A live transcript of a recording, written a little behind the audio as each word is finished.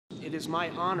it is my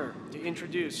honor to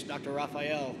introduce Dr.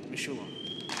 Raphael Mechoulam.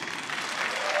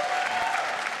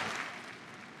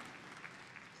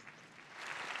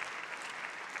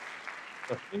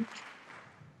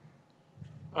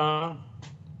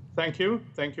 Thank you.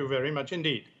 Thank you very much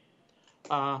indeed.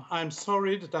 I'm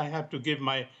sorry that I have to give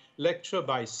my lecture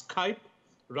by Skype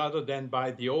rather than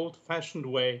by the old-fashioned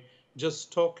way,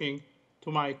 just talking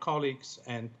to my colleagues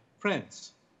and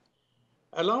friends.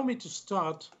 Allow me to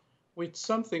start with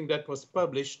something that was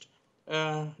published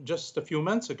just a few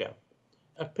months ago.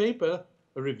 A paper,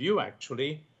 a review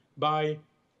actually, by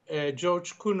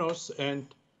George Kunos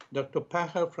and Dr.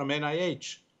 Pacher from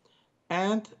NIH.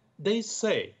 And they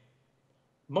say,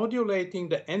 modulating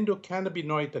the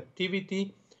endocannabinoid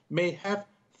activity may have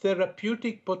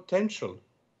therapeutic potential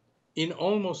in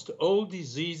almost all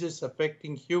diseases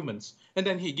affecting humans. And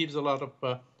then he gives a lot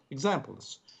of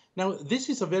examples. Now, this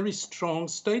is a very strong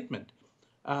statement.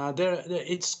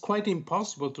 It's quite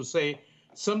impossible to say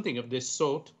something of this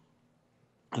sort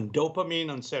on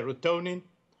dopamine, on serotonin.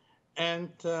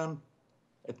 And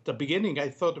at the beginning, I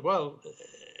thought, well,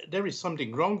 there is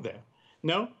something wrong there.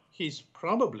 No, he's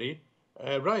probably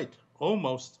right,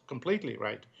 almost completely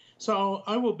right. So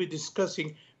I will be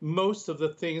discussing most of the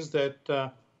things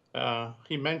that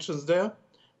he mentions there,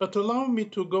 but allow me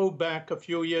to go back a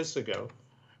few years ago,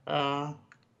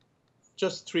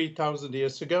 just 3,000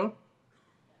 years ago.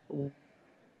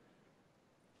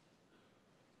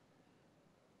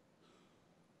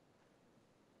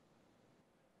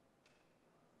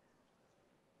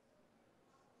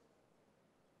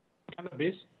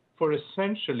 Cannabis for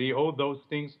essentially all those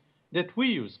things that we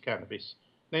use cannabis,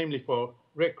 namely for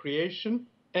recreation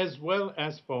as well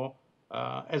as for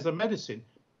as a medicine.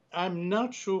 I'm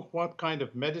not sure what kind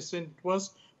of medicine it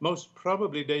was. Most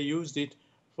probably they used it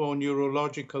for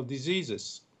neurological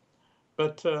diseases,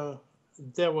 but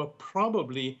they were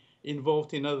probably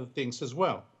involved in other things as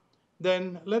well.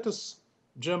 Then let us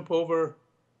jump over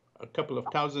a couple of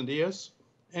thousand years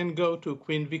and go to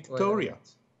Queen Victoria.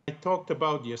 I talked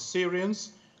about the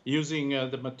Assyrians using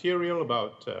the material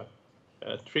about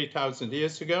 3,000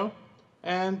 years ago.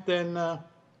 And then I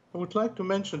would like to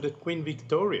mention that Queen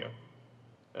Victoria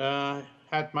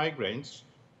had migraines,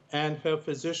 and her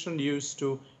physician used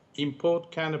to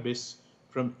import cannabis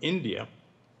from India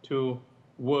to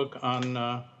work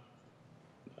on,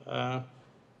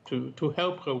 to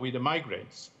help her with the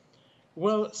migraines.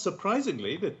 Well,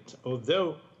 surprisingly, that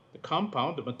although the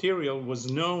compound, the material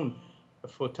was known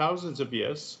for thousands of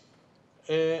years,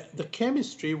 the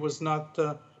chemistry was not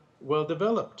well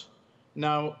developed.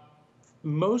 Now,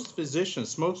 most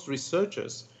physicians, most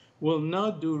researchers will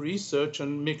not do research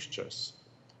on mixtures.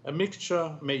 A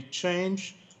mixture may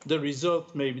change, the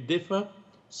result may differ,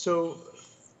 so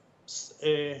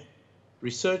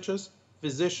researchers,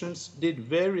 physicians did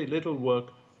very little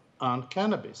work on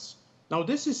cannabis. Now,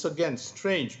 this is again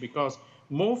strange because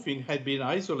morphine had been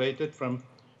isolated from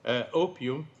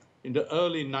opium in the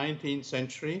early 19th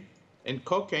century, and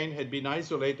cocaine had been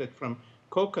isolated from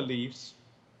coca leaves,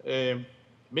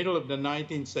 middle of the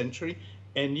 19th century,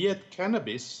 and yet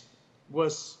cannabis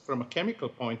was, from a chemical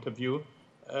point of view,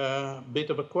 a bit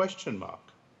of a question mark.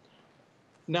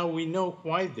 Now we know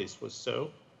why this was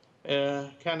so.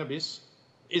 Cannabis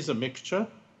is a mixture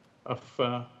of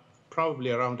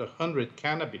probably around 100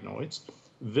 cannabinoids,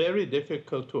 very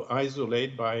difficult to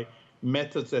isolate by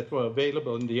methods that were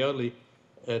available in the early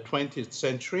 20th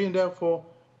century, and therefore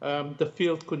the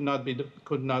field could not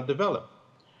develop.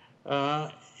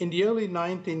 In the early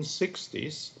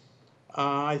 1960s,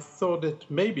 I thought that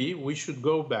maybe we should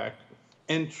go back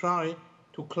and try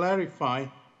to clarify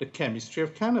the chemistry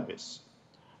of cannabis.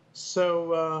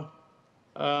 So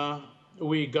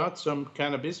we got some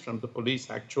cannabis from the police,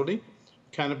 actually,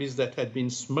 cannabis that had been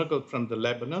smuggled from the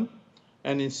Lebanon,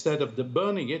 and instead of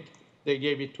burning it, they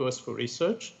gave it to us for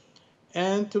research.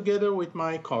 And together with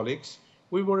my colleagues,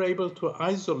 we were able to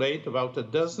isolate about a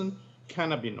dozen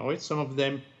cannabinoids, some of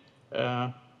them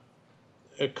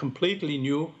completely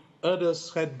new,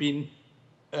 others had been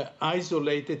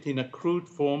isolated in a crude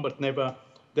form, but never,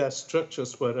 their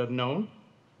structures were unknown.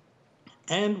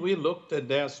 And we looked at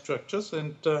their structures,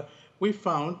 and we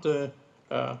found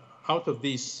out of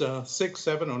these 6,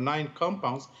 7, or 9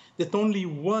 compounds that only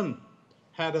one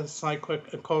had a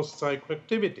caused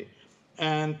psychoactivity.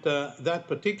 And that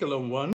particular one